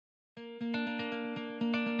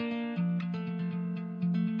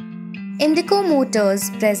INDICO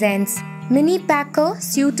Motors presents Mini Packer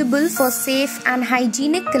suitable for safe and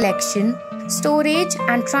hygienic collection, storage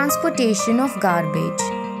and transportation of garbage.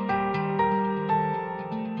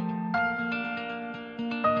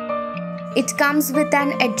 It comes with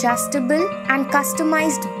an adjustable and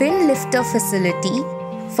customized bin lifter facility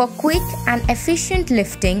for quick and efficient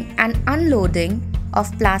lifting and unloading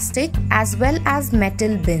of plastic as well as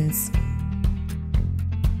metal bins.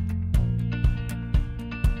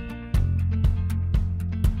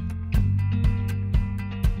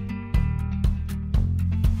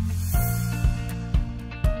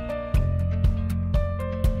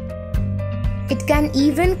 It can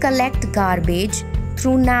even collect garbage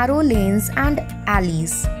through narrow lanes and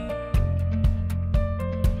alleys.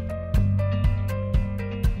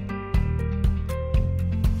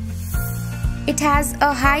 It has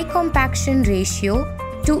a high compaction ratio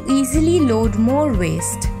to easily load more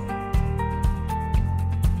waste.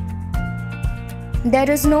 There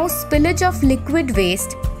is no spillage of liquid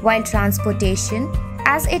waste while transportation,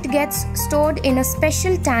 as it gets stored in a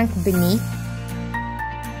special tank beneath,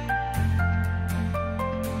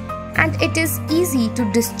 and it is easy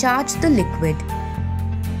to discharge the liquid.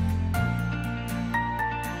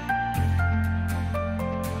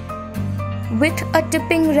 With a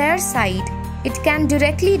tipping rear side, it can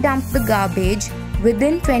directly dump the garbage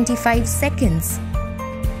within 25 seconds.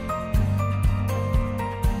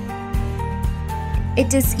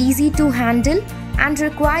 It is easy to handle and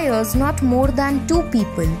requires not more than 2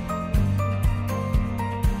 people.